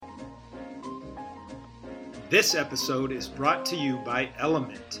This episode is brought to you by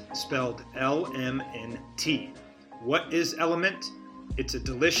Element, spelled L-M-N-T. What is Element? It's a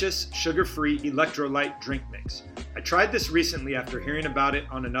delicious, sugar-free electrolyte drink mix. I tried this recently after hearing about it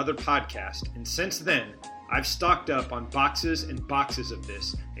on another podcast, and since then, I've stocked up on boxes and boxes of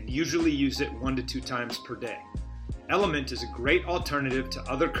this and usually use it 1 to 2 times per day. Element is a great alternative to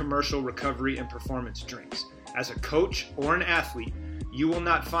other commercial recovery and performance drinks. As a coach or an athlete, you will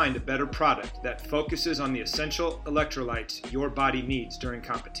not find a better product that focuses on the essential electrolytes your body needs during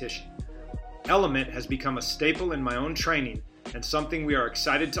competition. Element has become a staple in my own training and something we are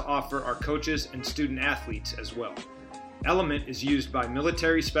excited to offer our coaches and student athletes as well. Element is used by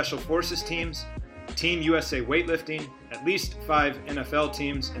military special forces teams, Team USA weightlifting, at least 5 NFL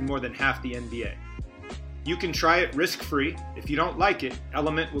teams, and more than half the NBA. You can try it risk-free. If you don't like it,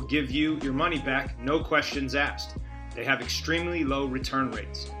 Element will give you your money back, no questions asked. They have extremely low return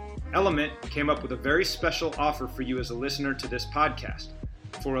rates. Element came up with a very special offer for you as a listener to this podcast.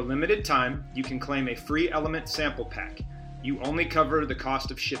 For a limited time, you can claim a free Element sample pack. You only cover the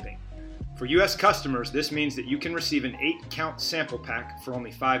cost of shipping. For U.S. customers, this means that you can receive an 8-count sample pack for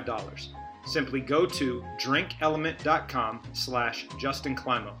only $5. Simply go to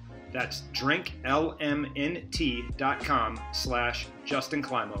drinkelement.com/JustinClimo. That's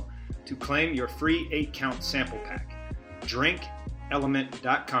drinklmnt.com/JustinClimo to claim your free 8-count sample pack.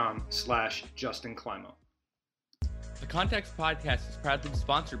 drinkelement.com/JustinClimo. The Contacts Podcast is proudly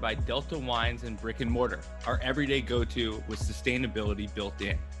sponsored by Delta Wines and Brick and Mortar, our everyday go-to with sustainability built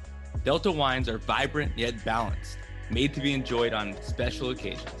in. Delta wines are vibrant yet balanced, made to be enjoyed on special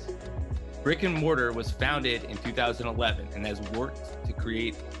occasions. Brick and Mortar was founded in 2011 and has worked to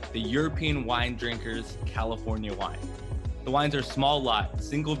create the European wine drinkers California wine. The wines are small lot,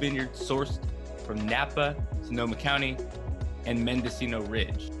 single vineyard sourced from Napa, Sonoma County, and Mendocino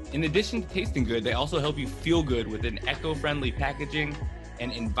Ridge. In addition to tasting good, they also help you feel good with an eco-friendly packaging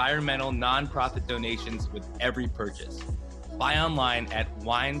and environmental nonprofit donations with every purchase. Buy online at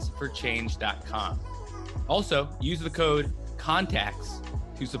winesforchange.com. Also, use the code CONTACTS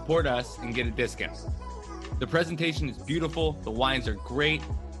to support us and get a discount. The presentation is beautiful, the wines are great,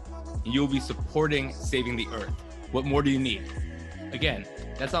 and you'll be supporting Saving the Earth. What more do you need? Again,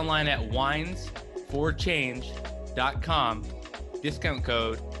 that's online at winesforchange.com, discount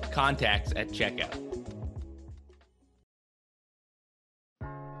code CONTACTS at checkout.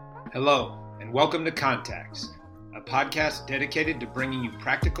 Hello, and welcome to Contacts, a podcast dedicated to bringing you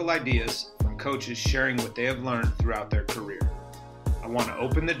practical ideas from coaches sharing what they have learned throughout their career. I want to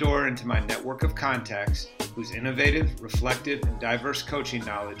open the door into my network of contacts whose innovative, reflective, and diverse coaching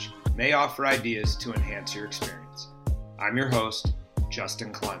knowledge may offer ideas to enhance your experience. I'm your host,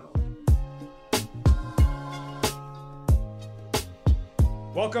 Justin Climo.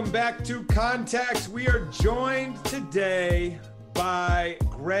 Welcome back to Contacts. We are joined today by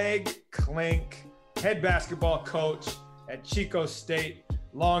Greg Clink, head basketball coach at Chico State,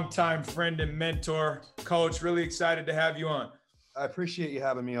 longtime friend and mentor. Coach, really excited to have you on. I appreciate you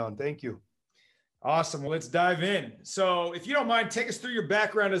having me on. Thank you. Awesome. Well, let's dive in. So if you don't mind, take us through your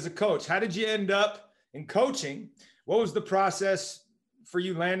background as a coach. How did you end up in coaching? What was the process for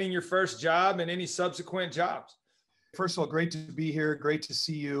you landing your first job and any subsequent jobs? First of all, great to be here. Great to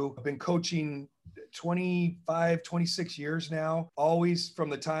see you. I've been coaching 25, 26 years now. Always from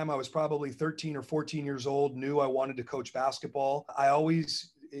the time I was probably 13 or 14 years old, knew I wanted to coach basketball.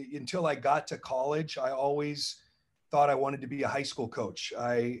 Until I got to college, I always thought I wanted to be a high school coach.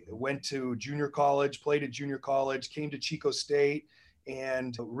 I went to junior college, played at junior college, came to Chico State,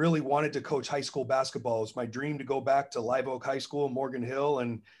 and really wanted to coach high school basketball. It was my dream to go back to Live Oak High School in Morgan Hill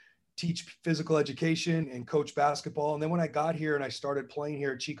and teach physical education and coach basketball. And then when I got here and I started playing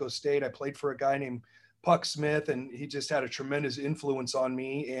here at Chico State, I played for a guy named Puck Smith, and he just had a tremendous influence on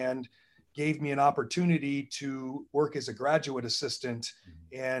me and gave me an opportunity to work as a graduate assistant.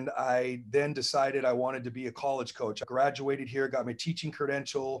 And I then decided I wanted to be a college coach. I graduated here, got my teaching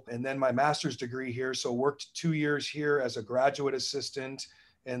credential, and then my master's degree here. So worked 2 years here as a graduate assistant.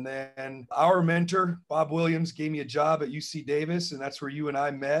 And then our mentor, Bob Williams, gave me a job at UC Davis. And that's where you and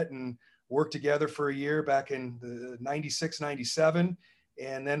I met and worked together for a year back in the 96, 97.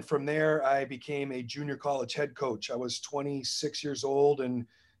 And then from there, I became a junior college head coach. I was 26 years old and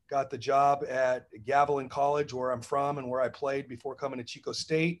got the job at Gavilan College, where I'm from and where I played before coming to Chico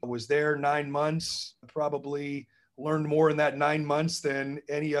State. I was there 9 months, probably learned more in that 9 months than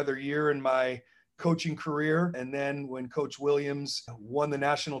any other year in my coaching career. And then when Coach Williams won the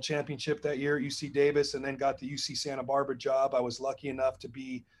national championship that year at UC Davis and then got the UC Santa Barbara job, I was lucky enough to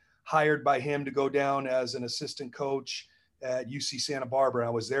be hired by him to go down as an assistant coach at UC Santa Barbara.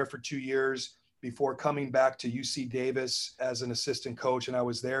 I was there for 2 years. before coming back to UC Davis as an assistant coach. And I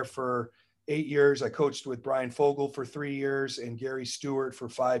was there for 8 years. I coached with Brian Fogel for 3 years and Gary Stewart for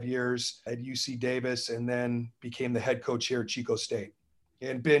 5 years at UC Davis, and then became the head coach here at Chico State.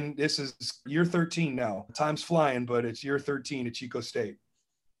 And this is year 13 now. Time's flying, but it's year 13 at Chico State.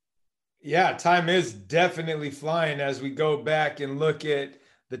 Yeah, time is definitely flying as we go back and look at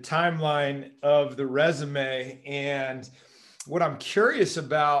the timeline of the resume. And what I'm curious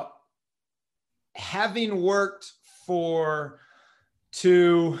about, having worked for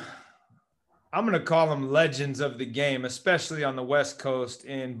two, I'm going to call them legends of the game, especially on the West Coast,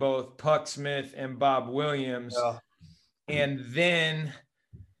 in both Puck Smith and Bob Williams, and then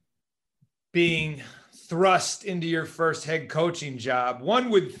being thrust into your first head coaching job, one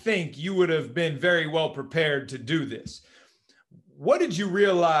would think you would have been very well prepared to do this. What did you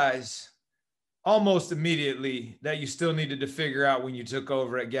realize almost immediately that you still needed to figure out when you took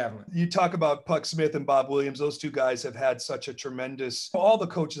over at Gavilan? You talk about Puck Smith and Bob Williams. Those two guys have had such a tremendous, all the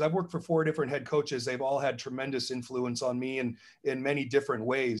coaches, I've worked for 4 different head coaches. They've all had tremendous influence on me in many different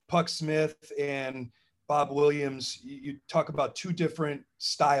ways. Puck Smith and Bob Williams, you talk about 2 different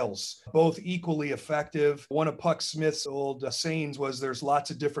styles, both equally effective. One of Puck Smith's old sayings was, there's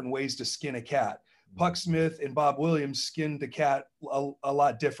lots of different ways to skin a cat. Puck Smith and Bob Williams skinned the cat a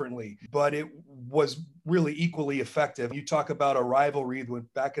lot differently, but it was really equally effective. You talk about a rivalry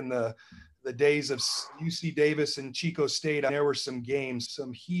back in the days of UC Davis and Chico State. There were some games,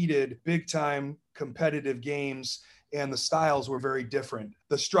 some heated, big time competitive games, and the styles were very different.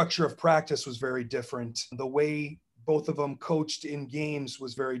 The structure of practice was very different. The way both of them coached in games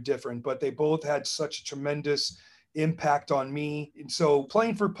was very different, but they both had such a tremendous impact on me. And so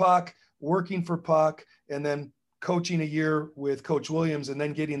playing for Puck, working for Puck, and then coaching a year with Coach Williams, and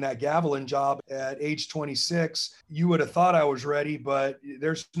then getting that Gavilan job at age 26, you would have thought I was ready, but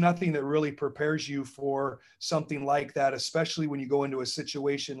there's nothing that really prepares you for something like that, especially when you go into a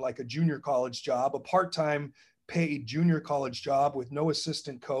situation like a junior college job, a part-time paid junior college job with no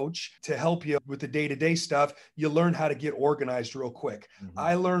assistant coach to help you with the day-to-day stuff. You learn how to get organized real quick. Mm-hmm.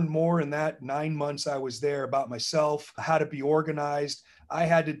 I learned more in that 9 months I was there about myself, how to be organized. I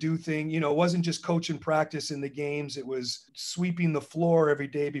had to do things, it wasn't just coaching practice in the games. It was sweeping the floor every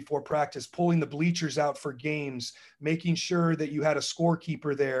day before practice, pulling the bleachers out for games, making sure that you had a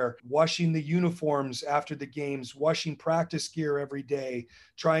scorekeeper there, washing the uniforms after the games, washing practice gear every day,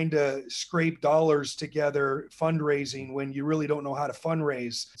 trying to scrape dollars together, fundraising when you really don't know how to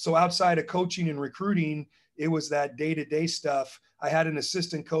fundraise. So outside of coaching and recruiting, it was that day-to-day stuff. I had an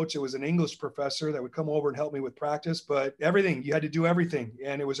assistant coach that was an English professor that would come over and help me with practice, but everything, you had to do everything.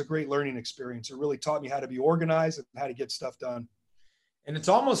 And it was a great learning experience. It really taught me how to be organized and how to get stuff done. And it's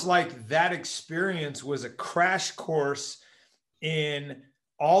almost like that experience was a crash course in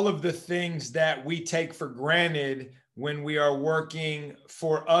all of the things that we take for granted when we are working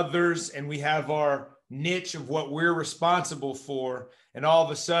for others and we have our niche of what we're responsible for. And all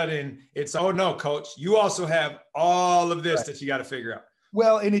of a sudden it's, oh no, coach, you also have all of this right that you got to figure out.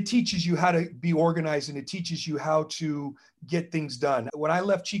 Well, and it teaches you how to be organized, and it teaches you how to get things done. When I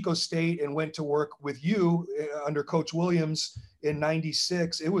left Chico State and went to work with you under Coach Williams in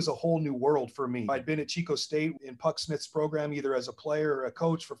 96, it was a whole new world for me. I'd been at Chico State in Puck Smith's program, either as a player or a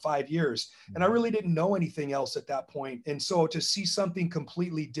coach, for 5 years. And I really didn't know anything else at that point. And so to see something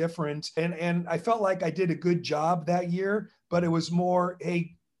completely different, and I felt like I did a good job that year, but it was more,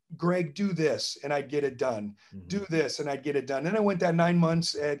 hey, Greg, do this, and I'd get it done. Mm-hmm. Do this, and I'd get it done. Then I went that 9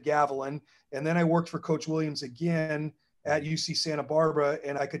 months at Gavilan, and then I worked for Coach Williams again at UC Santa Barbara,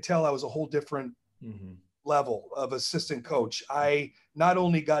 and I could tell I was a whole different level of assistant coach. I not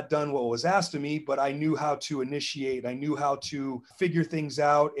only got done what was asked of me, but I knew how to initiate. I knew how to figure things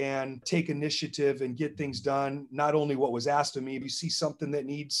out and take initiative and get things done. Not only what was asked of me, if you see something that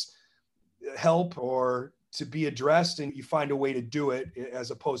needs help or to be addressed, and you find a way to do it as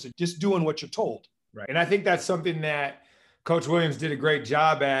opposed to just doing what you're told. Right. And I think that's something that Coach Williams did a great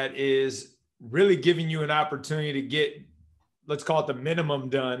job at, is really giving you an opportunity to get, let's call it the minimum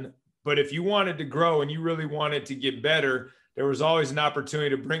done. But if you wanted to grow and you really wanted to get better, there was always an opportunity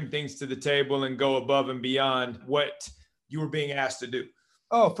to bring things to the table and go above and beyond what you were being asked to do.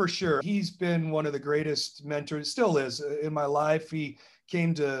 Oh, for sure. He's been one of the greatest mentors, still is, in my life. He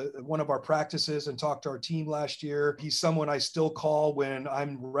came to one of our practices and talked to our team last year. He's someone I still call when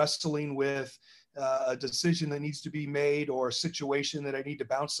I'm wrestling with a decision that needs to be made or a situation that I need to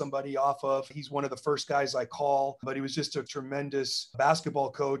bounce somebody off of. He's one of the first guys I call, but he was just a tremendous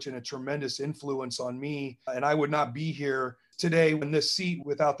basketball coach and a tremendous influence on me. And I would not be here today in this seat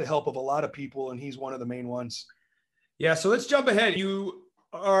without the help of a lot of people, and he's one of the main ones. Yeah, so let's jump ahead. You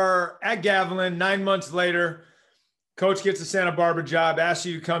are at Gavilan 9 months later. Coach gets a Santa Barbara job, asks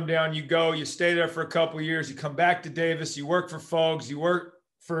you to come down, you go, you stay there for a couple of years, you come back to Davis, you work for Fogs, you work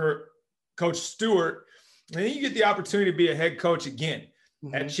for Coach Stewart, and then you get the opportunity to be a head coach again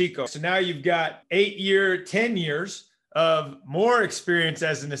at Chico. So now you've got 10 years of more experience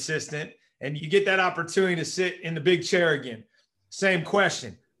as an assistant, and you get that opportunity to sit in the big chair again. Same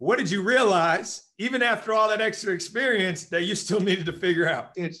question. What did you realize, even after all that extra experience, that you still needed to figure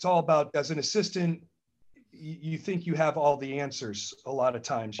out? It's all about, as an assistant, you think you have all the answers a lot of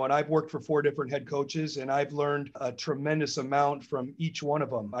times. And I've worked for 4 different head coaches, and I've learned a tremendous amount from each one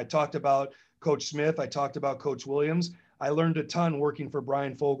of them. I talked about Coach Smith. I talked about Coach Williams. I learned a ton working for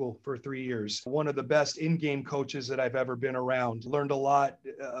Brian Fogel for 3 years. One of the best in-game coaches that I've ever been around. Learned a lot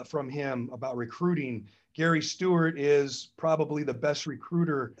from him about recruiting. Gary Stewart is probably the best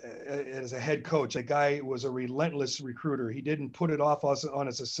recruiter as a head coach. The guy was a relentless recruiter. He didn't put it off on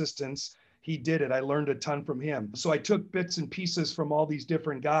his assistants. He did it. I learned a ton from him. So I took bits and pieces from all these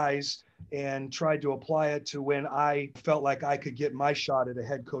different guys and tried to apply it to when I felt like I could get my shot at a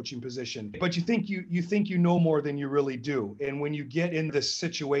head coaching position. But you think you know more than you really do. And when you get in this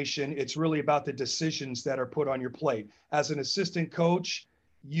situation, it's really about the decisions that are put on your plate. As an assistant coach,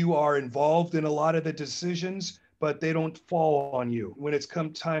 you are involved in a lot of the decisions, but they don't fall on you. When it's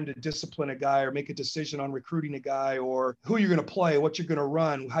come time to discipline a guy or make a decision on recruiting a guy or who you're going to play, what you're going to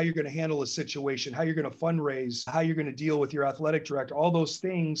run, how you're going to handle a situation, how you're going to fundraise, how you're going to deal with your athletic director, all those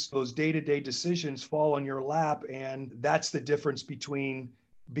things, those day-to-day decisions fall on your lap. And that's the difference between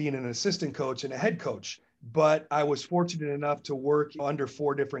being an assistant coach and a head coach. But I was fortunate enough to work under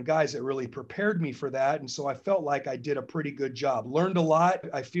 4 different guys that really prepared me for that. And so I felt like I did a pretty good job. Learned a lot.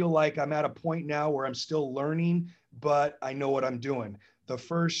 I feel like I'm at a point now where I'm still learning, but I know what I'm doing. The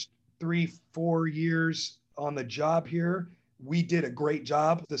first 3-4 years on the job here, we did a great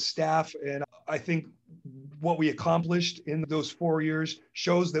job, the staff. And I think what we accomplished in those 4 years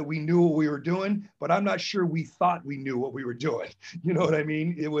shows that we knew what we were doing, but I'm not sure we thought we knew what we were doing. You know what I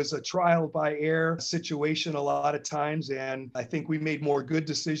mean? It was a trial by error situation a lot of times. And I think we made more good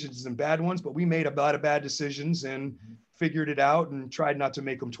decisions than bad ones, but we made a lot of bad decisions and figured it out and tried not to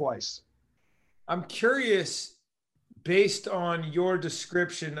make them twice. I'm curious, based on your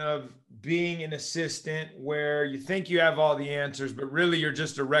description of being an assistant where you think you have all the answers, but really you're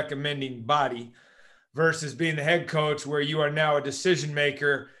just a recommending body, versus being the head coach where you are now a decision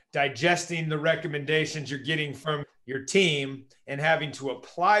maker, digesting the recommendations you're getting from your team and having to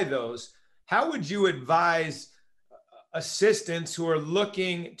apply those. How would you advise assistants who are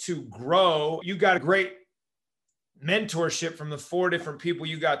looking to grow? You got a great mentorship from the 4 different people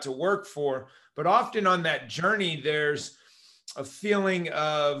you got to work for, but often on that journey, there's a feeling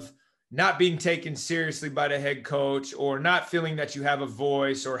of not being taken seriously by the head coach or not feeling that you have a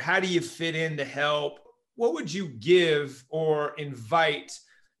voice, or how do you fit in to help? What would you give or invite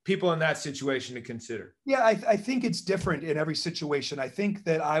people in that situation to consider? Yeah, I think it's different in every situation. I think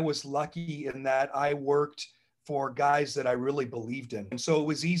that I was lucky in that I worked for guys that I really believed in. And so it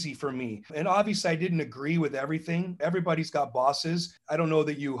was easy for me. And obviously I didn't agree with everything. Everybody's got bosses. I don't know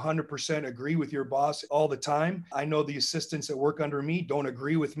that you 100% agree with your boss all the time. I know the assistants that work under me don't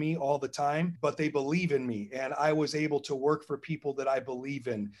agree with me all the time, but they believe in me. And I was able to work for people that I believe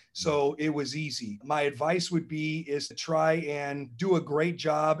in. So it was easy. My advice would be is to try and do a great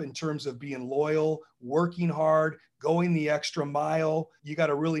job in terms of being loyal, working hard, going the extra mile. You got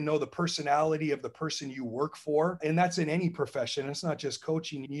to really know the personality of the person you work for. And that's in any profession. It's not just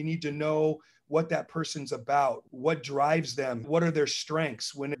coaching. You need to know what that person's about, what drives them, what are their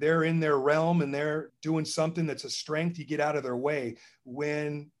strengths. When they're in their realm and they're doing something that's a strength, you get out of their way.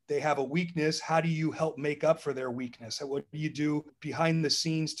 When they have a weakness, how do you help make up for their weakness? What do you do behind the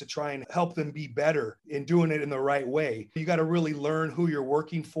scenes to try and help them be better in doing it in the right way? You got to really learn who you're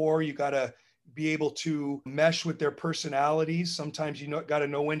working for. You got to be able to mesh with their personalities. Sometimes you got to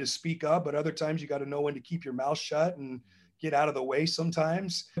know when to speak up, but other times you got to know when to keep your mouth shut and get out of the way.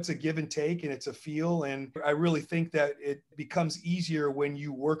 Sometimes it's a give and take and it's a feel. And I really think that it becomes easier when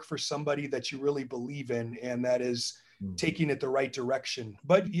you work for somebody that you really believe in, and that is taking it the right direction.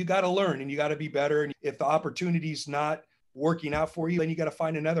 But you got to learn and you got to be better. And if the opportunity's not working out for you, then you got to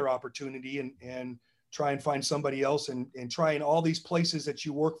find another opportunity and try and find somebody else, and try in all these places that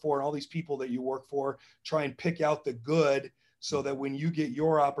you work for and all these people that you work for, try and pick out the good so that when you get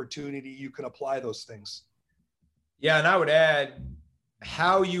your opportunity, you can apply those things. Yeah. And I would add,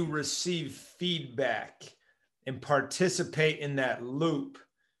 how you receive feedback and participate in that loop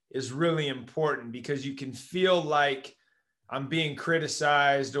is really important, because you can feel like I'm being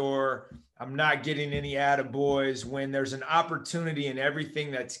criticized or I'm not getting any attaboys, when there's an opportunity in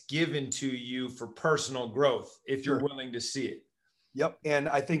everything that's given to you for personal growth, if you're willing to see it. Yep. And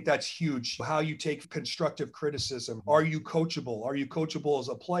I think that's huge. How you take constructive criticism. Are you coachable? Are you coachable as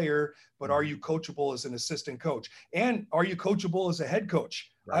a player, but are you coachable as an assistant coach? And are you coachable as a head coach?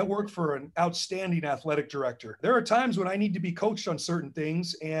 Right. I work for an outstanding athletic director. There are times when I need to be coached on certain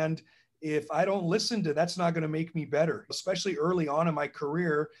things, and if I don't listen to, that's not going to make me better. Especially early on in my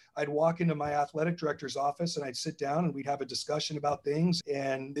career, I'd walk into my athletic director's office and I'd sit down and we'd have a discussion about things,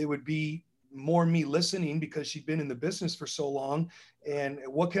 and it would be more me listening because she'd been in the business for so long. And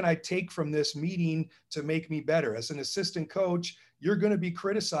what can I take from this meeting to make me better? As an assistant coach, you're going to be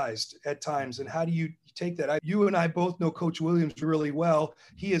criticized at times. And how do you take that? You and I both know Coach Williams really well.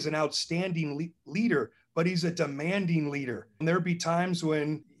 He is an outstanding leader, but he's a demanding leader. And there'd be times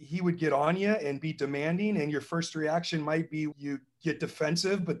when he would get on you and be demanding, and your first reaction might be you get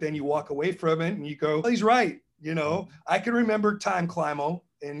defensive, but then you walk away from it and you go, well, he's right. You know, I can remember time, Climo,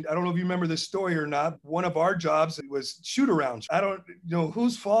 and I don't know if you remember this story or not. One of our jobs was shoot arounds. I don't know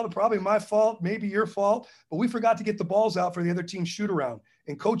whose fault, probably my fault, maybe your fault, but we forgot to get the balls out for the other team's shoot around.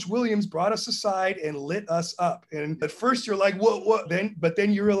 And Coach Williams brought us aside and lit us up. And at first you're like, what? But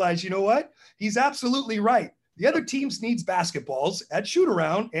then you realize, you know what? He's absolutely right. The other teams needs basketballs at shoot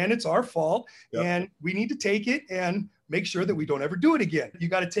around, and it's our fault. Yep. And we need to take it and make sure that we don't ever do it again. You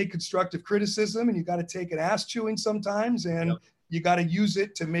got to take constructive criticism, and you got to take an ass chewing sometimes, and yep. You got to use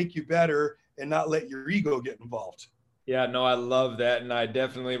it to make you better and not let your ego get involved. Yeah, no, I love that. And I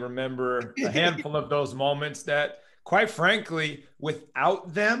definitely remember a handful of those moments that, quite frankly,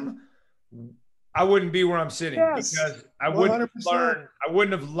 without them, I wouldn't be where I'm sitting. Yes, because I wouldn't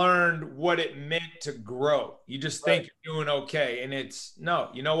have learned what it meant to grow. You just think you're doing okay. And it's, no,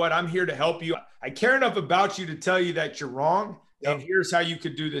 you know what? I'm here to help you. I care enough about you to tell you that you're wrong. Yep. And here's how you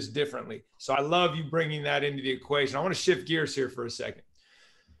could do this differently. So I love you bringing that into the equation. I want to shift gears here for a second.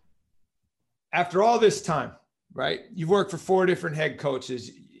 After all this time, right? You've worked for 4 different head coaches.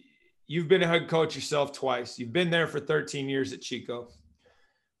 You've been a head coach yourself twice. You've been there for 13 years at Chico.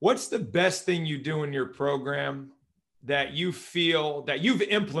 What's the best thing you do in your program that you feel that you've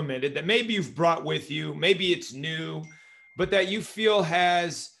implemented, that maybe you've brought with you, maybe it's new, but that you feel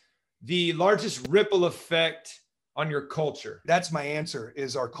has the largest ripple effect on your culture? That's my answer,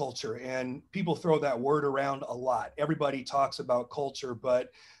 is our culture. And people throw that word around a lot. Everybody talks about culture,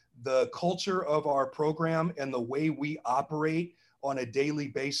 but the culture of our program and the way we operate on a daily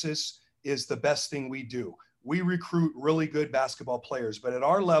basis is the best thing we do. We recruit really good basketball players, but at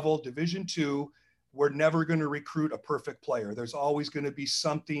our level, Division II, we're never going to recruit a perfect player. There's always going to be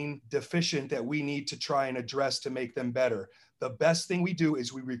something deficient that we need to try and address to make them better. The best thing we do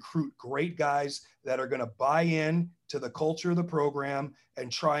is we recruit great guys that are going to buy in to the culture of the program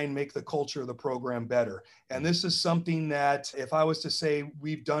and try and make the culture of the program better. And this is something that, if I was to say,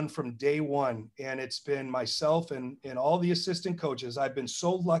 we've done from day one, and it's been myself and all the assistant coaches. I've been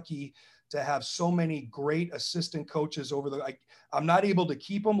so lucky to have so many great assistant coaches I'm not able to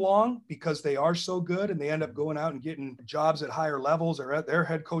keep them long because they are so good and they end up going out and getting jobs at higher levels or at their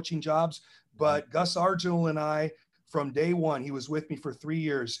head coaching jobs. But Gus Argel and I, from day one, he was with me for 3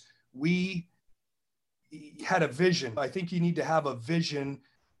 years. We had a vision. I think you need to have a vision.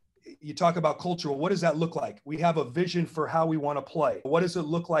 You talk about cultural. What does that look like? We have a vision for how we want to play. What does it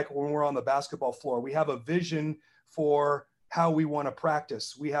look like when we're on the basketball floor? We have a vision for how we want to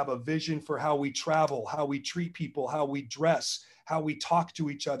practice. We have a vision for how we travel, how we treat people, how we dress, how we talk to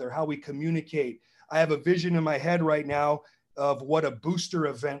each other, how we communicate. I have a vision in my head right now of what a booster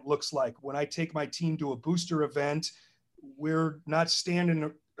event looks like. When I take my team to a booster event, we're not standing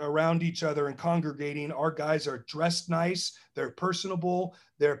around each other and congregating. Our guys are dressed nice. They're personable.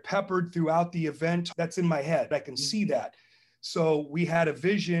 They're peppered throughout the event. That's in my head. I can see that. So we had a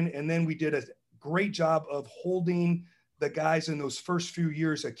vision, and then we did a great job of holding the guys in those first few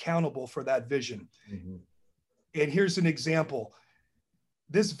years accountable for that vision. Mm-hmm. And here's an example.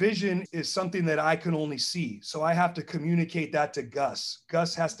 This vision is something that I can only see. So I have to communicate that to Gus.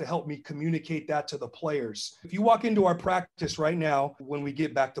 Gus has to help me communicate that to the players. If you walk into our practice right now, when we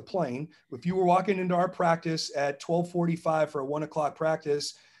get back to playing, if you were walking into our practice at 12:45 for a 1 o'clock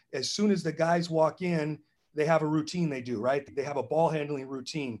practice, as soon as the guys walk in, they have a routine they do, right? They have a ball handling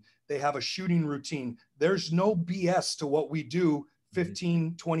routine. They have a shooting routine. There's no BS to what we do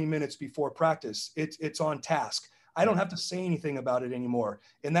 15, 20 minutes before practice. It's on task. I don't have to say anything about it anymore.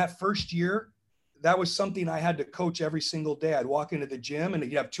 In that first year, that was something I had to coach every single day. I'd walk into the gym and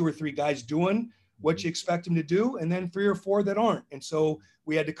you'd have 2 or 3 guys doing what you expect them to do, and then 3 or 4 that aren't. And so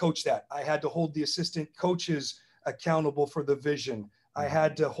we had to coach that. I had to hold the assistant coaches accountable for the vision. I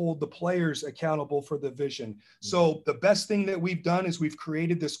had to hold the players accountable for the vision. So the best thing that we've done is we've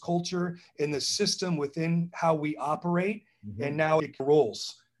created this culture and the system within how we operate, and now it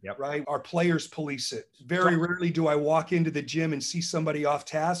rolls. Yep. Right? Our players police it. Very rarely do I walk into the gym and see somebody off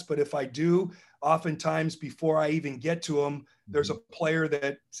task, but if I do, oftentimes before I even get to them, there's a player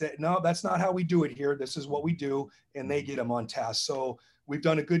that said, no, that's not how we do it here. This is what we do. And they get them on task. So we've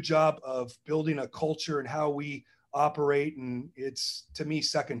done a good job of building a culture and how we operate. And it's, to me,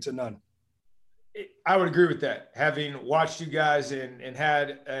 second to none. I would agree with that. Having watched you guys and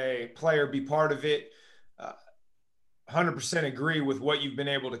had a player be part of it, 100% agree with what you've been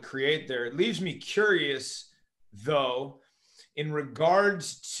able to create there. It leaves me curious, though, in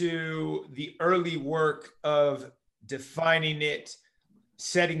regards to the early work of defining it,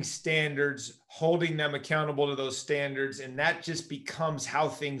 setting standards, holding them accountable to those standards, and that just becomes how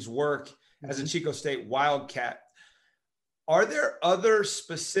things work as a Chico State Wildcat. Are there other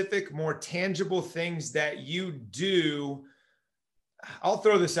specific, more tangible things that you do? I'll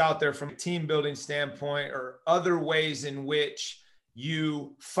throw this out there from a team building standpoint, or other ways in which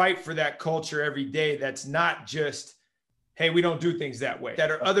you fight for that culture every day. That's not just, hey, we don't do things that way. That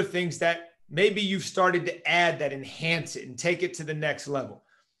are other things that maybe you've started to add that enhance it and take it to the next level.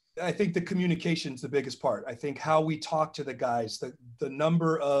 I think the communication is the biggest part. I think how we talk to the guys, the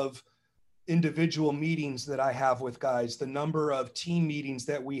number of individual meetings that I have with guys, the number of team meetings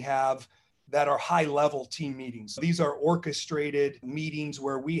that we have that are high-level team meetings. These are orchestrated meetings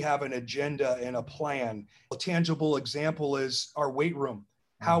where we have an agenda and a plan. A tangible example is our weight room,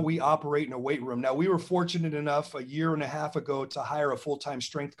 how we operate in a weight room. Now, we were fortunate enough a year and a half ago to hire a full-time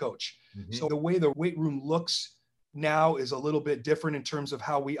strength coach. So the way the weight room looks now is a little bit different in terms of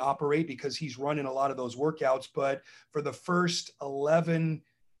how we operate, because he's running a lot of those workouts. But for the first 11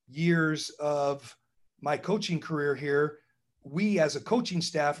 years of my coaching career here, we as a coaching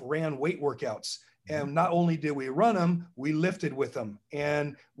staff ran weight workouts. And not only did we run them, we lifted with them.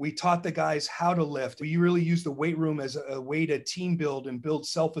 And we taught the guys how to lift. We really used the weight room as a way to team build and build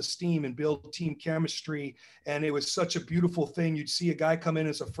self-esteem and build team chemistry. And it was such a beautiful thing. You'd see a guy come in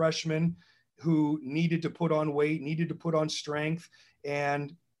as a freshman who needed to put on weight, needed to put on strength.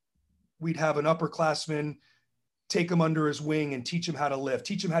 And we'd have an upperclassman take him under his wing and teach him how to lift,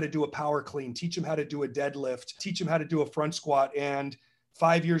 teach him how to do a power clean, teach him how to do a deadlift, teach him how to do a front squat. And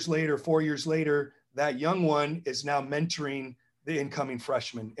 5 years later, 4 years later, that young one is now mentoring the incoming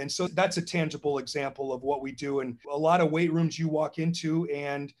freshman. And so that's a tangible example of what we do. And a lot of weight rooms you walk into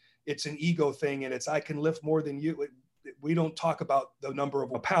and it's an ego thing, and it's, I can lift more than you. We don't talk about the number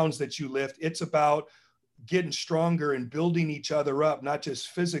of pounds that you lift. It's about getting stronger and building each other up, not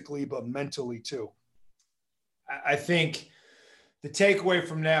just physically, but mentally too. I think the takeaway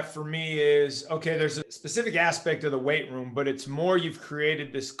from that for me is, okay, there's a specific aspect of the weight room, but it's more you've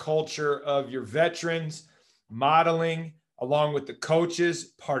created this culture of your veterans modeling along with the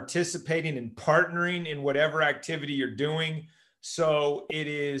coaches, participating and partnering in whatever activity you're doing. So it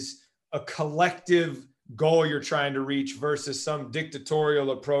is a collective goal you're trying to reach versus some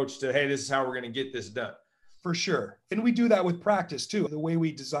dictatorial approach to, hey, this is how we're going to get this done. For sure. And we do that with practice too. The way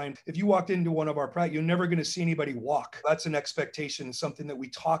we design, if you walked into one of our practice, you're never going to see anybody walk. That's an expectation, something that we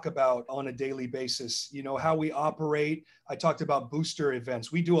talk about on a daily basis. You know, how we operate. I talked about booster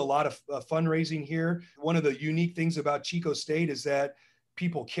events. We do a lot of fundraising here. One of the unique things about Chico State is that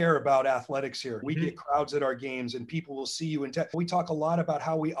people care about athletics here. We get crowds at our games and people will see you in town. We talk a lot about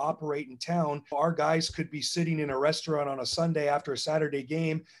how we operate in town. Our guys could be sitting in a restaurant on a Sunday after a Saturday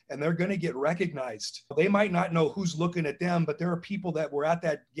game and they're going to get recognized. They might not know who's looking at them, but there are people that were at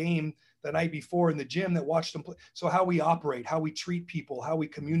that game the night before in the gym that watched them play. So how we operate, how we treat people, how we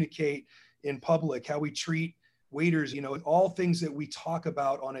communicate in public, how we treat waiters, you know, all things that we talk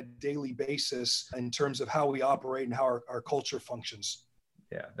about on a daily basis in terms of how we operate and how our culture functions.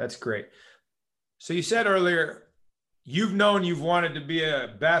 Yeah, that's great. So you said earlier, you've known you've wanted to be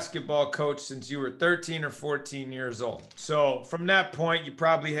a basketball coach since you were 13 or 14 years old. So from that point, you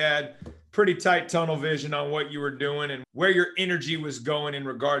probably had pretty tight tunnel vision on what you were doing and where your energy was going in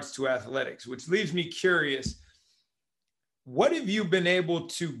regards to athletics, which leaves me curious. What have you been able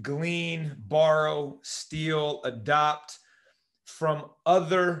to glean, borrow, steal, adopt from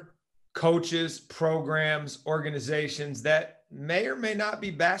other coaches, programs, organizations that may or may not be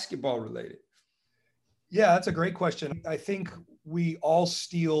basketball related? Yeah, that's a great question. I think we all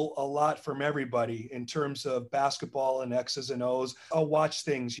steal a lot from everybody in terms of basketball and X's and O's. I'll watch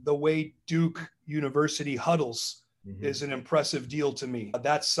things. The way Duke University huddles is an impressive deal to me.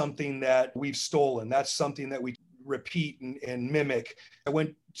 That's something that we've stolen. That's something that we repeat and mimic. I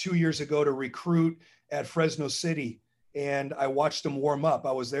went 2 years ago to recruit at Fresno City, and I watched them warm up.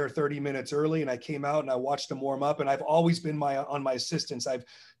 I was there 30 minutes early and I came out and I watched them warm up. And I've always been on my assistants. I've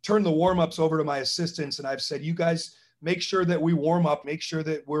turned the warm-ups over to my assistants and I've said, you guys make sure that we warm up, make sure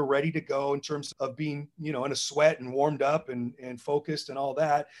that we're ready to go in terms of being, in a sweat and warmed up and focused and all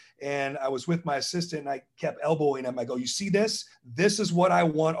that. And I was with my assistant and I kept elbowing him. I go, you see this? This is what I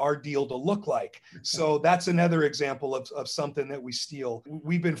want our deal to look like. So that's another example of something that we steal.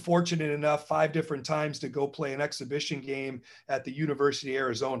 We've been fortunate enough 5 different times to go play an exhibition game at the University of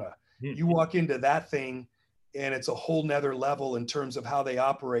Arizona. You walk into that thing, and it's a whole nother level in terms of how they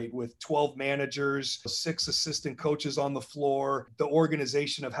operate with 12 managers, 6 assistant coaches on the floor, the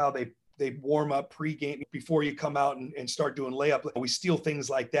organization of how they warm up pregame before you come out and start doing layup. We steal things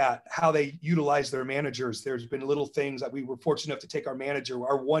like that, how they utilize their managers. There's been little things that we were fortunate enough to take our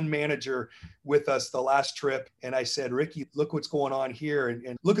one manager with us the last trip. And I said, Ricky, look what's going on here.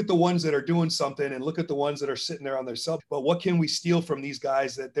 And look at the ones that are doing something and look at the ones that are sitting there on their cell. But what can we steal from these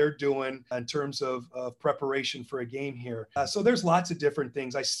guys that they're doing in terms of preparation for a game here? So there's lots of different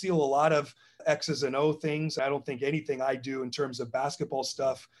things. I steal a lot of X's and O things. I don't think anything I do in terms of basketball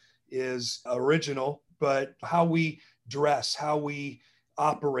stuff is original, but how we dress, how we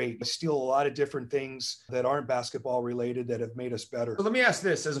operate, steal a lot of different things that aren't basketball related that have made us better. So let me ask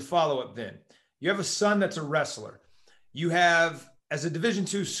this as a follow-up then. You have a son that's a wrestler. You have, as a Division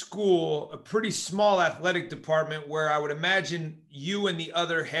II school, a pretty small athletic department where I would imagine you and the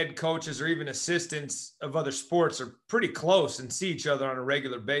other head coaches or even assistants of other sports are pretty close and see each other on a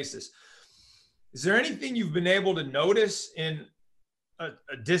regular basis. Is there anything you've been able to notice in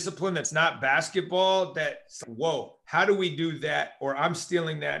a discipline that's not basketball that, whoa, how do we do that? Or I'm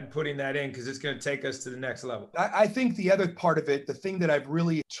stealing that and putting that in because it's going to take us to the next level? I think the other part of it, the thing that I've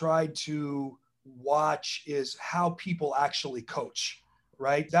really tried to watch is how people actually coach,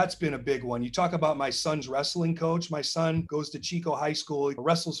 right? That's been a big one. You talk about my son's wrestling coach. My son goes to Chico High School. He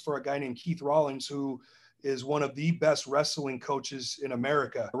wrestles for a guy named Keith Rawlings, who is one of the best wrestling coaches in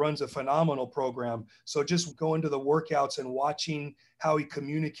America, runs a phenomenal program. So just going to the workouts and watching how he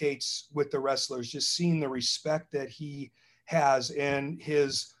communicates with the wrestlers, just seeing the respect that he has and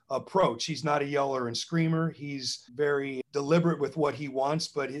his approach. He's not a yeller and screamer. He's very deliberate with what he wants,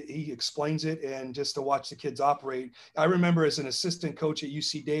 but he explains it, and just to watch the kids operate. I remember as an assistant coach at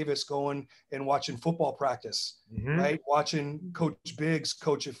UC Davis going and watching football practice, right? Watching Coach Biggs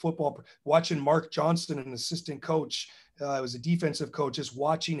coach at football, watching Mark Johnston, an assistant coach, was a defensive coach, just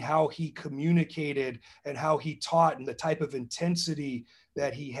watching how he communicated and how he taught and the type of intensity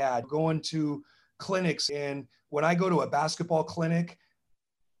that he had. Going to clinics, and when I go to a basketball clinic,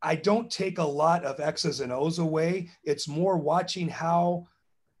 I don't take a lot of X's and O's away. It's more watching how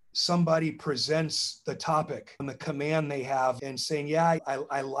somebody presents the topic and the command they have and saying, yeah,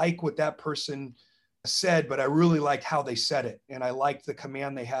 I like what that person said, but I really liked how they said it. And I liked the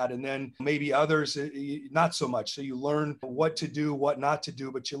command they had. And then maybe others, not so much. So you learn what to do, what not to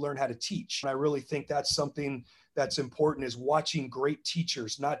do, but you learn how to teach. And I really think that's something that's important, is watching great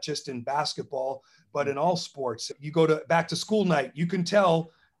teachers, not just in basketball, but in all sports. You go to back to school night, you can tell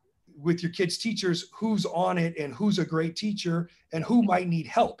with your kids' teachers who's on it and who's a great teacher and who might need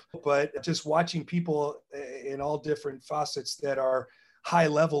help. But just watching people in all different facets that are high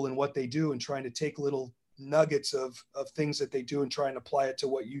level in what they do and trying to take little nuggets of things that they do and try and apply it to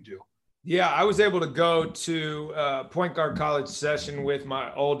what you do. Yeah, I was able to go to a point guard college session with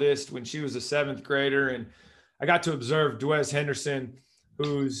my oldest when she was a 7th grader. And I got to observe Dwez Henderson,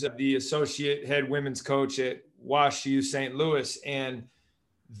 who's the associate head women's coach at Wash U St. Louis. And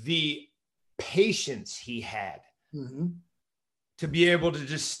the patience he had to be able to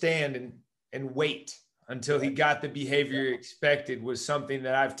just stand and wait until he got the behavior he expected was something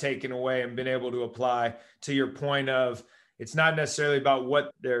that I've taken away and been able to apply. To your point of, it's not necessarily about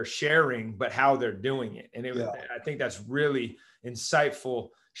what they're sharing, but how they're doing it. And I think that's really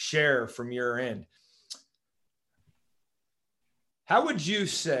insightful share from your end. How would you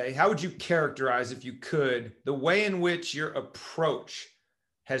characterize, if you could, the way in which your approach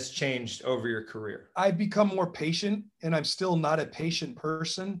has changed over your career? I've become more patient, and I'm still not a patient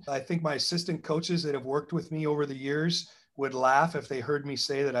person. I think my assistant coaches that have worked with me over the years would laugh if they heard me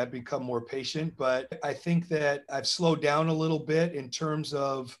say that I've become more patient, but I think that I've slowed down a little bit in terms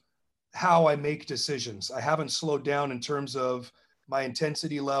of how I make decisions. I haven't slowed down in terms of my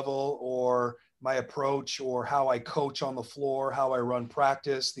intensity level or my approach or how I coach on the floor, how I run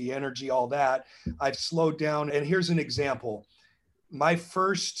practice, the energy, all that. I've slowed down. And here's an example. My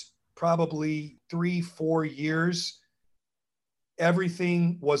first probably 3-4 years,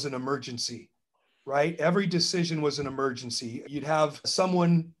 everything was an emergency. right? Every decision was an emergency. You'd have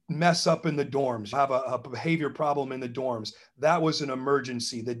someone mess up in the dorms, have a behavior problem in the dorms. That was an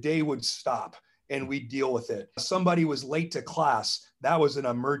emergency. The day would stop and we'd deal with it. Somebody was late to class. That was an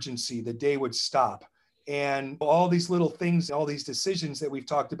emergency. The day would stop. And all these little things, all these decisions that we've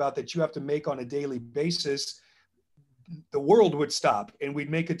talked about that you have to make on a daily basis, the world would stop and we'd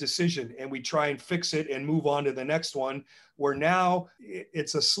make a decision and we'd try and fix it and move on to the next one, where now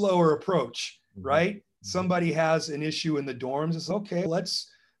it's a slower approach, right? Somebody has an issue in the dorms. It's okay, let's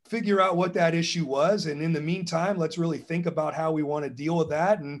figure out what that issue was. And in the meantime, let's really think about how we want to deal with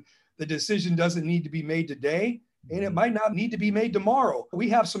that. And the decision doesn't need to be made today, and it might not need to be made tomorrow. We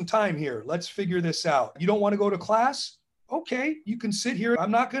have some time here. Let's figure this out. You don't want to go to class? Okay, you can sit here. I'm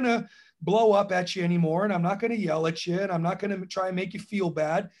not going to blow up at you anymore, and I'm not going to yell at you, and I'm not going to try and make you feel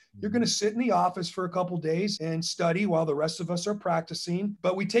bad. You're going to sit in the office for a couple of days and study while the rest of us are practicing.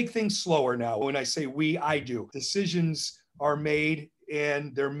 But we take things slower now. When I say we, I do. Decisions are made,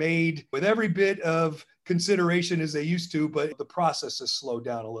 and they're made with every bit of consideration as they used to, but the process has slowed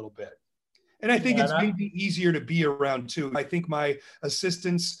down a little bit. And I think it's maybe easier to be around too. I think my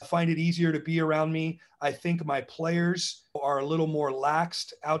assistants find it easier to be around me. I think my players are a little more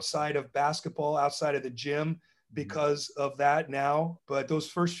laxed outside of basketball, outside of the gym because of that now. But those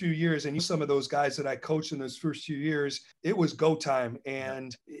first few years, and some of those guys that I coached in those first few years, it was go time,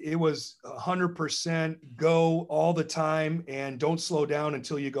 and it was 100% go all the time and don't slow down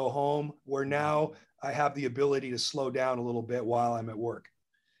until you go home, where now I have the ability to slow down a little bit while I'm at work.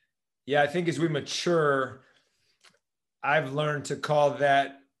 Yeah, I think as we mature, I've learned to call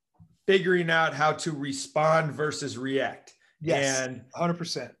that figuring out how to respond versus react. Yes, and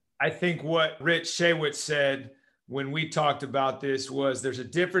 100%. I think what Rich Shaywitz said when we talked about this was there's a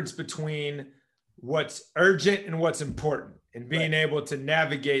difference between what's urgent and what's important. And being able to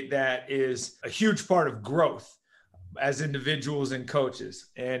navigate that is a huge part of growth as individuals and coaches.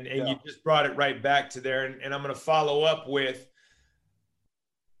 And you just brought it right back to there. And I'm going to follow up with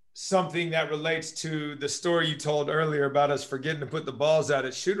something that relates to the story you told earlier about us forgetting to put the balls out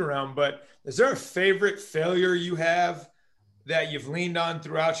at shoot around. But is there a favorite failure you have that you've leaned on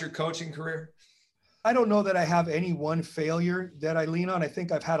throughout your coaching career? I don't know that I have any one failure that I lean on. I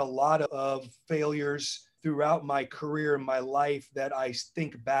think I've had a lot of failures throughout my career and my life that I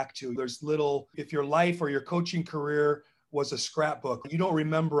think back to. There's little, if your life or your coaching career was a scrapbook, you don't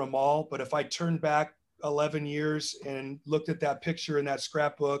remember them all. But if I turn back 11 years and looked at that picture in that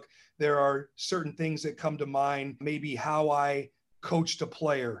scrapbook, there are certain things that come to mind. Maybe how I coached a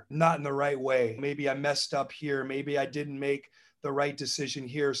player not in the right way. Maybe I messed up here. Maybe I didn't make the right decision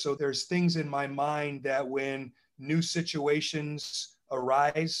here. So there's things in my mind that when new situations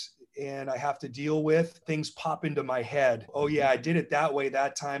arise and I have to deal with, things pop into my head. Oh yeah, I did it that way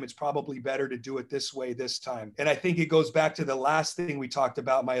that time. It's probably better to do it this way this time. And I think it goes back to the last thing we talked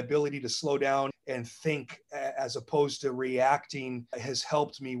about. My ability to slow down and think as opposed to reacting has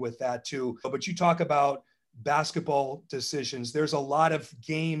helped me with that too. But you talk about basketball decisions. There's a lot of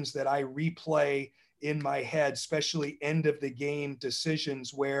games that I replay in my head, especially end of the game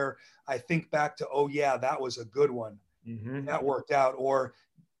decisions where I think back to, oh yeah, that was a good one. That worked out. Or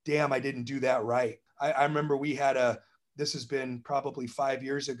damn, I didn't do that right. I remember we had this has been probably 5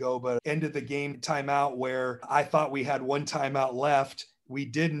 years ago, but end of the game timeout where I thought we had one timeout left. We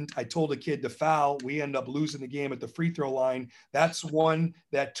didn't. I told a kid to foul. We ended up losing the game at the free throw line. That's one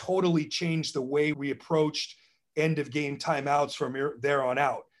that totally changed the way we approached end of game timeouts from there on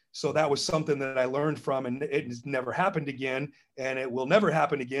out. So that was something that I learned from, and it has never happened again, and it will never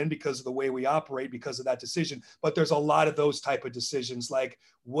happen again because of the way we operate, because of that decision. But there's a lot of those type of decisions, like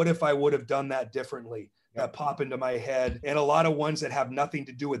what if I would have done that differently, that pop into my head, and a lot of ones that have nothing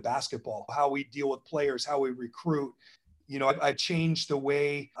to do with basketball, how we deal with players, how we recruit. You know, I've changed the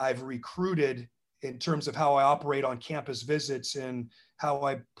way I've recruited in terms of how I operate on campus visits and how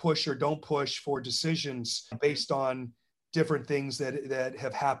I push or don't push for decisions based on different things that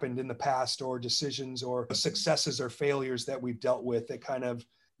have happened in the past, or decisions or successes or failures that we've dealt with that kind of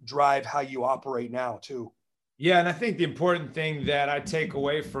drive how you operate now too. Yeah. And I think the important thing that I take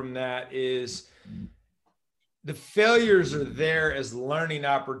away from that is the failures are there as learning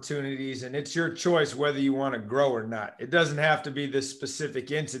opportunities, and it's your choice whether you want to grow or not. It doesn't have to be this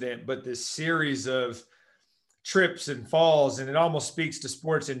specific incident, but this series of trips and falls, and it almost speaks to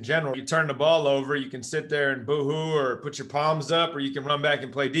sports in general. You turn the ball over, you can sit there and boo-hoo or put your palms up, or you can run back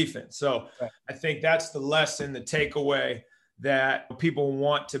and play defense. So I think that's the lesson, the takeaway that people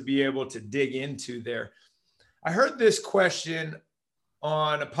want to be able to dig into there. I heard this question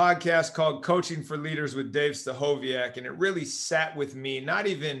on a podcast called Coaching for Leaders with Dave Stachowiak, and it really sat with me, not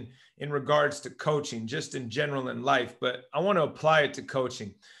even in regards to coaching, just in general in life, but I want to apply it to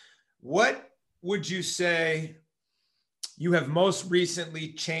coaching. What would you say you have most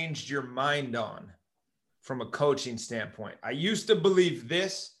recently changed your mind on from a coaching standpoint? I used to believe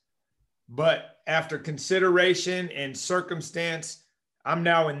this, but after consideration and circumstance, I'm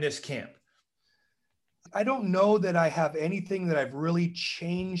now in this camp. I don't know that I have anything that I've really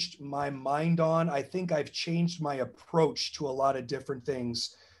changed my mind on. I think I've changed my approach to a lot of different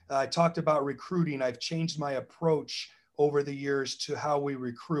things. I talked about recruiting. I've changed my approach over the years to how we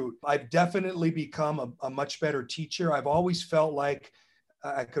recruit. I've definitely become a much better teacher. I've always felt like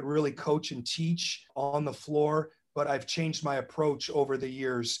I could really coach and teach on the floor, but I've changed my approach over the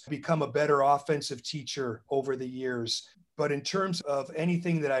years, become a better offensive teacher over the years. But in terms of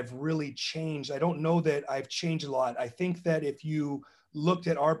anything that I've really changed, I don't know that I've changed a lot. I think that if you looked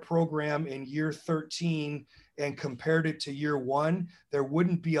at our program in year 13 and compared it to year 1, there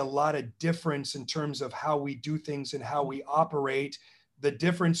wouldn't be a lot of difference in terms of how we do things and how we operate. The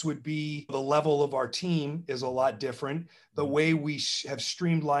difference would be the level of our team is a lot different. The way we have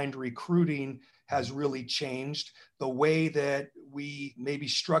streamlined recruiting has really changed. The way that we maybe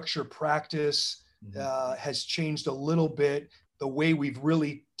structure practice has changed a little bit. The way we've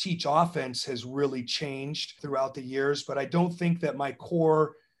really teach offense has really changed throughout the years, but I don't think that my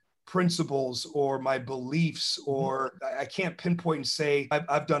core principles or my beliefs, or I can't pinpoint and say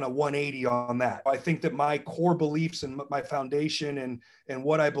I've done a 180 on that. I think that my core beliefs and my foundation and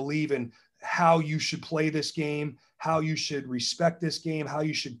what I believe in, how you should play this game, how you should respect this game, how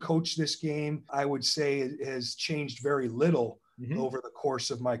you should coach this game, I would say it has changed very little over the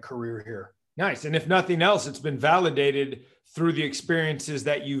course of my career here. Nice. And if nothing else, it's been validated through the experiences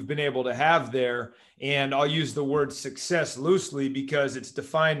that you've been able to have there. And I'll use the word success loosely because it's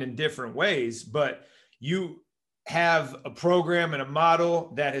defined in different ways, but you have a program and a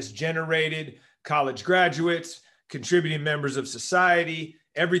model that has generated college graduates, contributing members of society,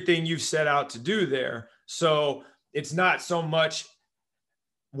 everything you've set out to do there. So it's not so much,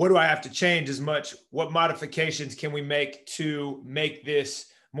 what do I have to change, as much what modifications can we make to make this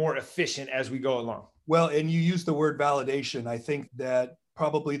more efficient as we go along? Well, and you use the word validation. I think that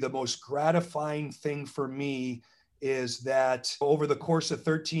probably the most gratifying thing for me is that over the course of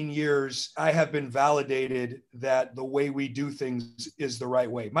 13 years, I have been validated that the way we do things is the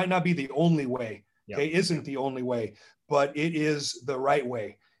right way. Might not be the only way, okay? Isn't the only way, but it is the right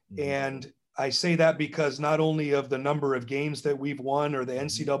way. And I say that because not only of the number of games that we've won, or the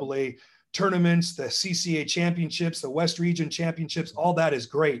NCAA tournaments, the CCA championships, the West Region championships, all that is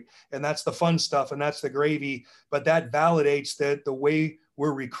great. And that's the fun stuff and that's the gravy. But that validates that the way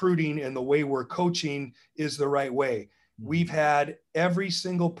we're recruiting and the way we're coaching is the right way. We've had every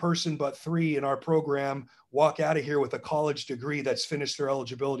single person but 3 in our program walk out of here with a college degree that's finished their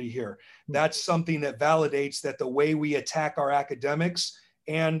eligibility here. That's something that validates that the way we attack our academics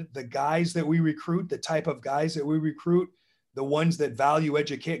and the guys that we recruit, the type of guys that we recruit, the ones that value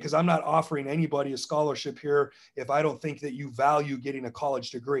educate, because I'm not offering anybody a scholarship here if I don't think that you value getting a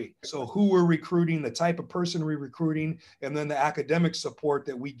college degree. So who we're recruiting, the type of person we're recruiting, and then the academic support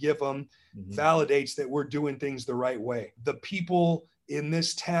that we give them validates that we're doing things the right way. The people in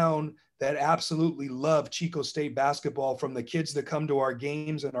this town that absolutely love Chico State basketball, from the kids that come to our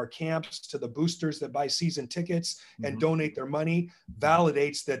games and our camps to the boosters that buy season tickets and donate their money,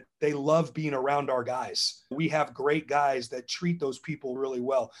 validates that they love being around our guys. We have great guys that treat those people really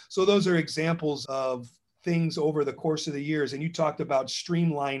well. So those are examples of things over the course of the years. And you talked about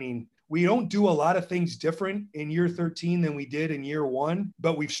streamlining. We don't do a lot of things different in year 13 than we did in year 1,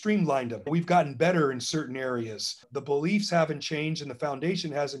 but we've streamlined them. We've gotten better in certain areas. The beliefs haven't changed and the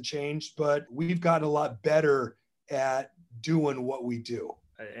foundation hasn't changed, but we've gotten a lot better at doing what we do.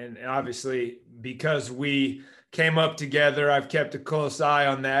 And obviously, because we came up together, I've kept a close eye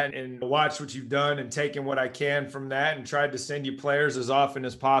on that and watched what you've done and taken what I can from that and tried to send you players as often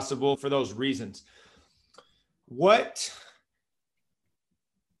as possible for those reasons.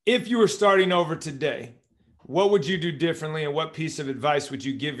 If you were starting over today, what would you do differently, and what piece of advice would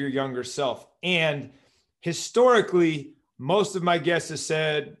you give your younger self? And historically, most of my guests have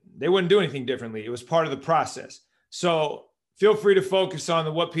said they wouldn't do anything differently. It was part of the process. So feel free to focus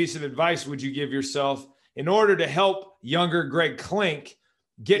on what piece of advice would you give yourself in order to help younger Greg Clink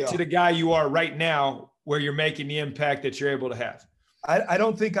get to the guy you are right now, where you're making the impact that you're able to have. I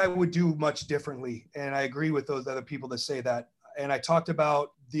don't think I would do much differently. And I agree with those other people that say that. And I talked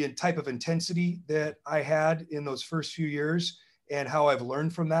about the type of intensity that I had in those first few years and how I've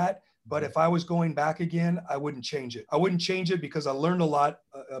learned from that. But if I was going back again, I wouldn't change it. I wouldn't change it because I learned a lot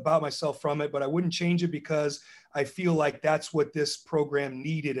about myself from it, but I wouldn't change it because I feel like that's what this program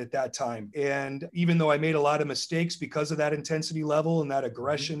needed at that time. And even though I made a lot of mistakes because of that intensity level and that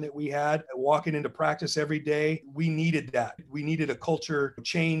aggression that we had walking into practice every day, we needed that. We needed a culture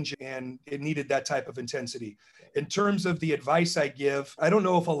change, and it needed that type of intensity. In terms of the advice I give, I don't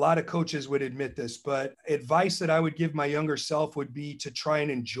know if a lot of coaches would admit this, but advice that I would give my younger self would be to try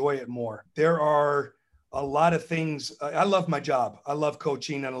and enjoy it more. There are a lot of things. I love my job. I love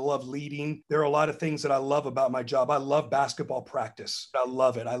coaching and I love leading. There are a lot of things that I love about my job. I love basketball practice. I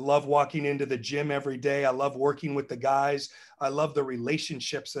love it. I love walking into the gym every day. I love working with the guys. I love the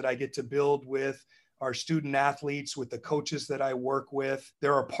relationships that I get to build with our student athletes, with the coaches that I work with.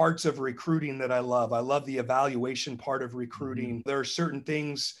 There are parts of recruiting that I love. I love the evaluation part of recruiting. There are certain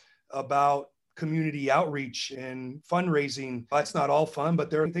things about community outreach and fundraising. That's not all fun,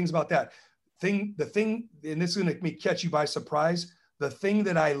 but there are things about that. The thing, and this is going to catch you by surprise, the thing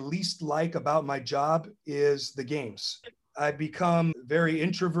that I least like about my job is the games. I become very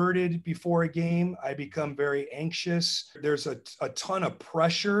introverted before a game. I become very anxious. There's a ton of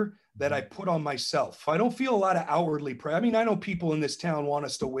pressure that I put on myself. I don't feel a lot of outwardly pressure. I mean, I know people in this town want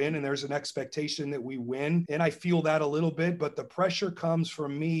us to win, and there's an expectation that we win. And I feel that a little bit, but the pressure comes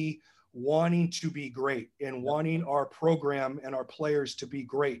from me wanting to be great and wanting our program and our players to be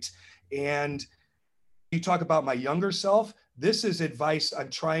great. And you talk about my younger self. This is advice I'm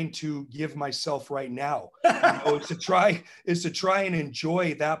trying to give myself right now. Is to try and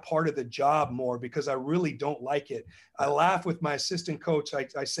enjoy that part of the job more, because I really don't like it. I laugh with my assistant coach.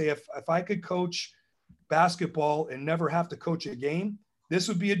 I say, if I could coach basketball and never have to coach a game, this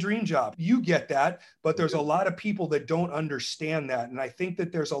would be a dream job. You get that, but there's a lot of people that don't understand that. And I think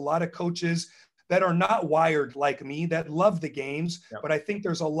that there's a lot of coaches that are not wired like me, that love the games, but I think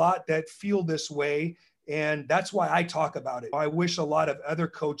there's a lot that feel this way. And that's why I talk about it. I wish a lot of other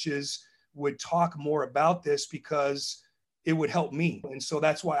coaches would talk more about this, because it would help me. And so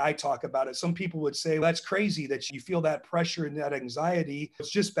that's why I talk about it. Some people would say, that's crazy that you feel that pressure and that anxiety. It's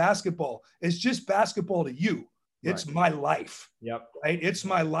just basketball. It's just basketball to you. It's my life. Yep. Right? It's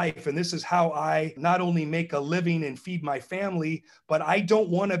my life. And this is how I not only make a living and feed my family, but I don't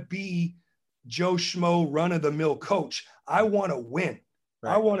want to be Joe Schmo run-of-the-mill coach. I want to win.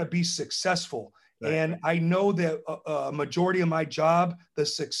 I want to be successful. And I know that a majority of my job, the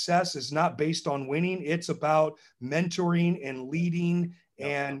success is not based on winning. It's about mentoring and leading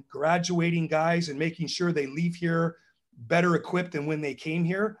and graduating guys and making sure they leave here better equipped than when they came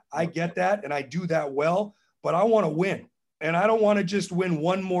here. I get that, and I do that well, but I want to win. And I don't want to just win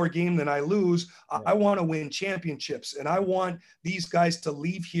one more game than I lose. I want to win championships. And I want these guys to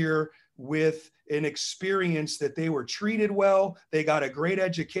leave here with an experience that they were treated well, they got a great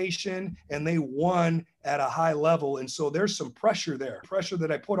education, and they won at a high level. And so there's some pressure there, pressure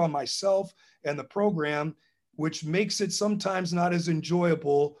that I put on myself and the program, which makes it sometimes not as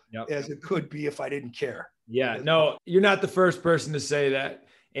enjoyable as it could be if I didn't care. Yeah, no, you're not the first person to say that.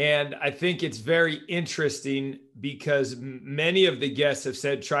 And I think it's very interesting because many of the guests have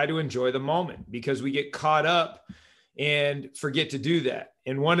said, try to enjoy the moment, because we get caught up and forget to do that.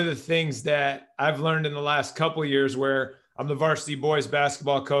 And one of the things that I've learned in the last couple of years, where I'm the varsity boys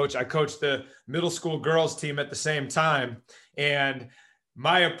basketball coach, I coach the middle school girls team at the same time. And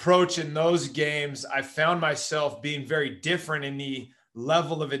my approach in those games, I found myself being very different in the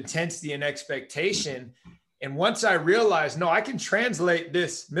level of intensity and expectation. And once I realized, no, I can translate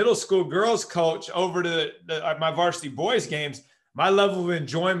this middle school girls coach over to my varsity boys games, my level of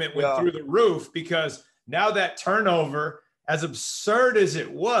enjoyment went through the roof, because now that turnover, as absurd as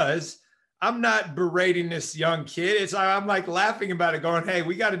it was, I'm not berating this young kid. I'm like laughing about it, going, hey,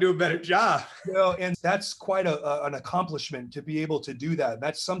 we got to do a better job. And that's quite an accomplishment to be able to do that.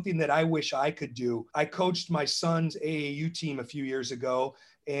 That's something that I wish I could do. I coached my son's AAU team a few years ago,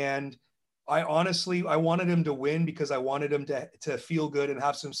 and I wanted him to win because I wanted him to feel good and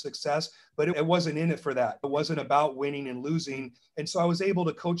have some success, but it wasn't in it for that. It wasn't about winning and losing. And so I was able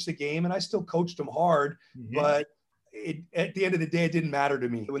to coach the game, and I still coached him hard, but at the end of the day, it didn't matter to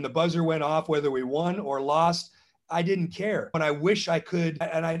me. When the buzzer went off, whether we won or lost, I didn't care. But I wish I could,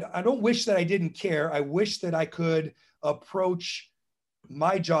 and I don't wish that I didn't care. I wish that I could approach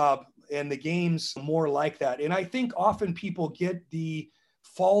my job and the games more like that. And I think often people get the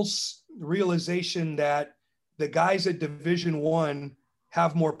false realization that the guys at Division I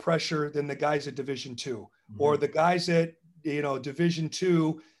have more pressure than the guys at Division II, or the guys at Division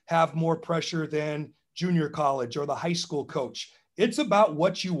II have more pressure than junior college or the high school coach. It's about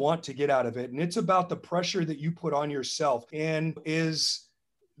what you want to get out of it, and it's about the pressure that you put on yourself. And is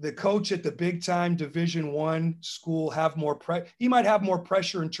the coach at the big time Division I school have more he might have more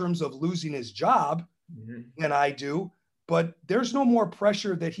pressure in terms of losing his job than I do, but there's no more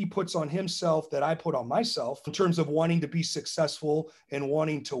pressure that he puts on himself that I put on myself in terms of wanting to be successful and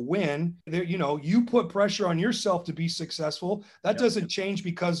wanting to win. There, you know, you put pressure on yourself to be successful. That doesn't change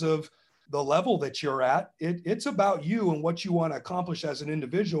because of the level that you're at. It's about you and what you want to accomplish as an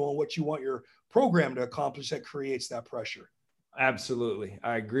individual and what you want your program to accomplish that creates that pressure. Absolutely.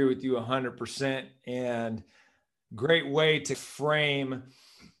 I agree with you 100%. And great way to frame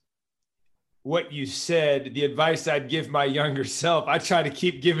what you said, the advice I'd give my younger self. I try to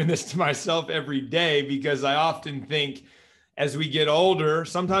keep giving this to myself every day because I often think as we get older,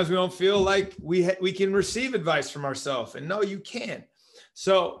 sometimes we don't feel like we can receive advice from ourselves. And no, you can.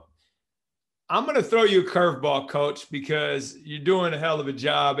 So I'm going to throw you a curveball, Coach, because you're doing a hell of a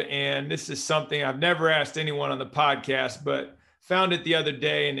job. And this is something I've never asked anyone on the podcast, but found it the other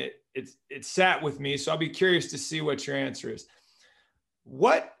day and it sat with me. So I'll be curious to see what your answer is.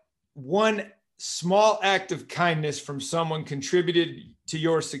 What one small act of kindness from someone contributed to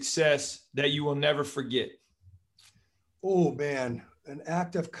your success that you will never forget? Oh man, an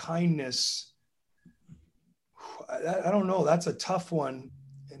act of kindness. I don't know. That's a tough one.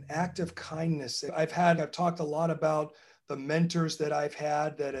 An act of kindness. I've talked a lot about the mentors that I've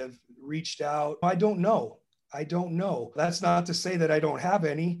had that have reached out. I don't know. That's not to say that I don't have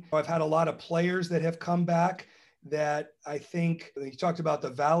any. I've had a lot of players that have come back that I think you talked about the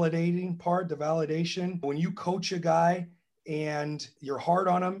validating part, the validation. When you coach a guy and you're hard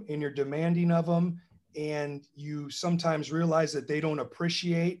on them and you're demanding of them, and you sometimes realize that they don't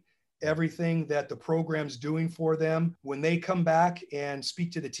appreciate everything that the program's doing for them, when they come back and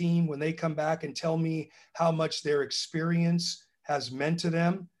speak to the team, when they come back and tell me how much their experience has meant to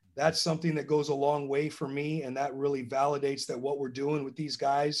them, that's something that goes a long way for me. And that really validates that what we're doing with these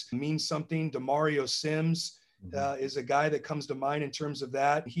guys means something. DeMario Sims is a guy that comes to mind in terms of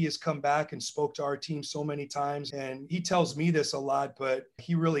that. He has come back and spoke to our team so many times. And he tells me this a lot, but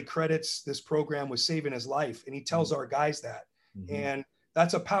he really credits this program with saving his life. And he tells our guys that. And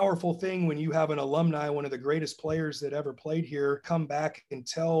that's a powerful thing when you have an alumni, one of the greatest players that ever played here, come back and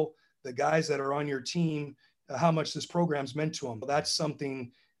tell the guys that are on your team how much this program's meant to them. That's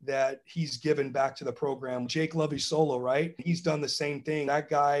something that he's given back to the program. Jake Lovie-Solo, right? He's done the same thing. That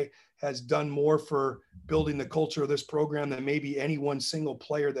guy has done more for building the culture of this program than maybe any one single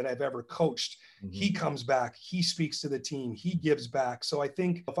player that I've ever coached. He comes back, he speaks to the team, he gives back. So I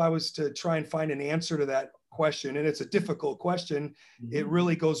think if I was to try and find an answer to that question, and it's a difficult question, it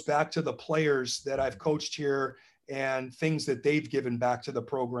really goes back to the players that I've coached here and things that they've given back to the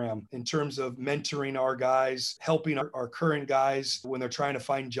program in terms of mentoring our guys, helping our current guys when they're trying to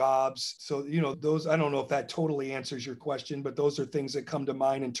find jobs. So, you know, those, I don't know if that totally answers your question, but those are things that come to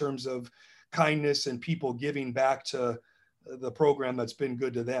mind in terms of kindness and people giving back to the program that's been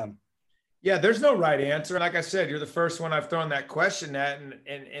good to them. Yeah, there's no right answer. Like I said, you're the first one I've thrown that question at.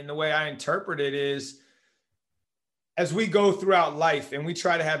 And the way I interpret it is, as we go throughout life and we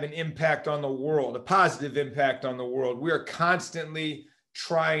try to have an impact on the world, a positive impact on the world, we are constantly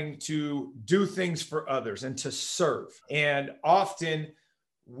trying to do things for others and to serve. And often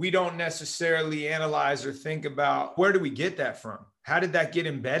we don't necessarily analyze or think about, where do we get that from? How did that get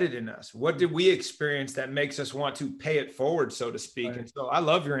embedded in us? What did we experience that makes us want to pay it forward, so to speak? Right. And so I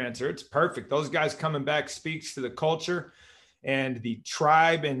love your answer. It's perfect. Those guys coming back speaks to the culture and the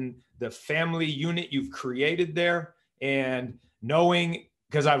tribe and the family unit you've created there. And knowing,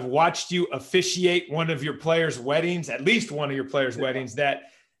 because I've watched you officiate one of your players' weddings, at least one of your players' weddings,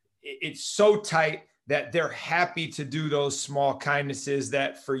 that it's so tight that they're happy to do those small kindnesses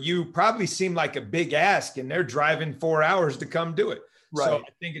that for you probably seem like a big ask, and they're driving 4 hours to come do it. Right. So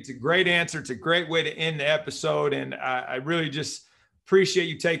I think it's a great answer. It's a great way to end the episode. And I really just appreciate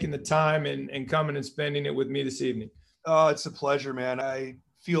you taking the time and coming and spending it with me this evening. Oh, it's a pleasure, man. I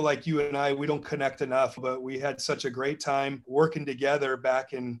feel like you and I, we don't connect enough, but we had such a great time working together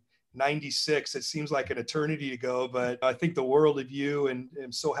back in 96. It seems like an eternity ago, but I think the world of you, and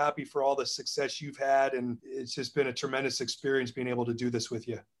I'm so happy for all the success you've had. And it's just been a tremendous experience being able to do this with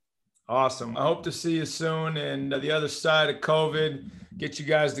you. Awesome. I hope to see you soon. And the other side of COVID, get you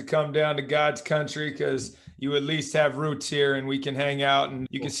guys to come down to God's country, because you at least have roots here and we can hang out and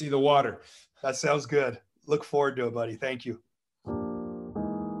you can see the water. That sounds good. Look forward to it, buddy. Thank you.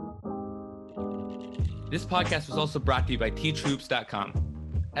 This podcast was also brought to you by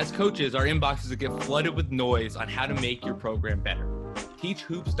teachhoops.com. As coaches, our inboxes get flooded with noise on how to make your program better.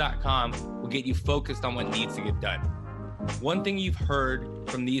 Teachhoops.com will get you focused on what needs to get done. One thing you've heard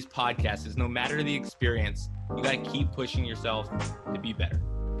from these podcasts is no matter the experience, you got to keep pushing yourself to be better.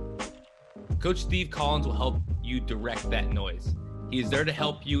 Coach Steve Collins will help you direct that noise. He is there to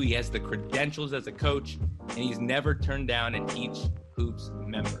help you. He has the credentials as a coach, and he's never turned down an Teach Hoops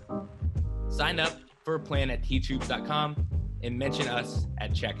member. Sign up for a plan at teachhoops.com and mention us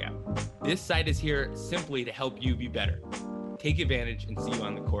at checkout. This site is here simply to help you be better. Take advantage and see you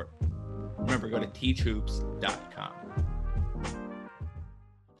on the court. Remember, go to teachhoops.com.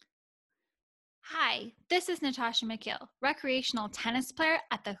 Hi, this is Natasha McGill, recreational tennis player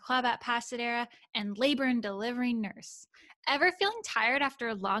at the club at Pasadena and labor and delivery nurse. Ever feeling tired after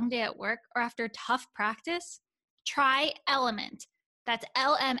a long day at work or after tough practice? Try Element. That's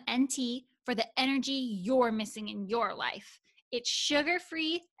LMNT for the energy you're missing in your life. It's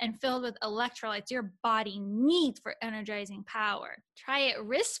sugar-free and filled with electrolytes your body needs for energizing power. Try it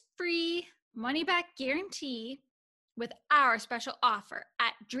risk-free, money-back guarantee with our special offer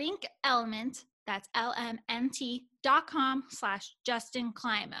at Drink Element. That's lmnt.com/Justin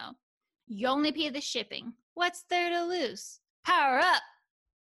Climo. You only pay the shipping. What's there to lose? Power up!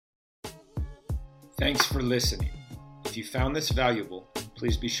 Thanks for listening. If you found this valuable,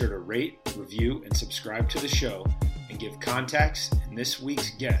 please be sure to rate, review, and subscribe to the show, and give contacts and this week's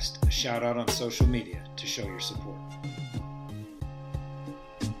guest a shout out on social media to show your support.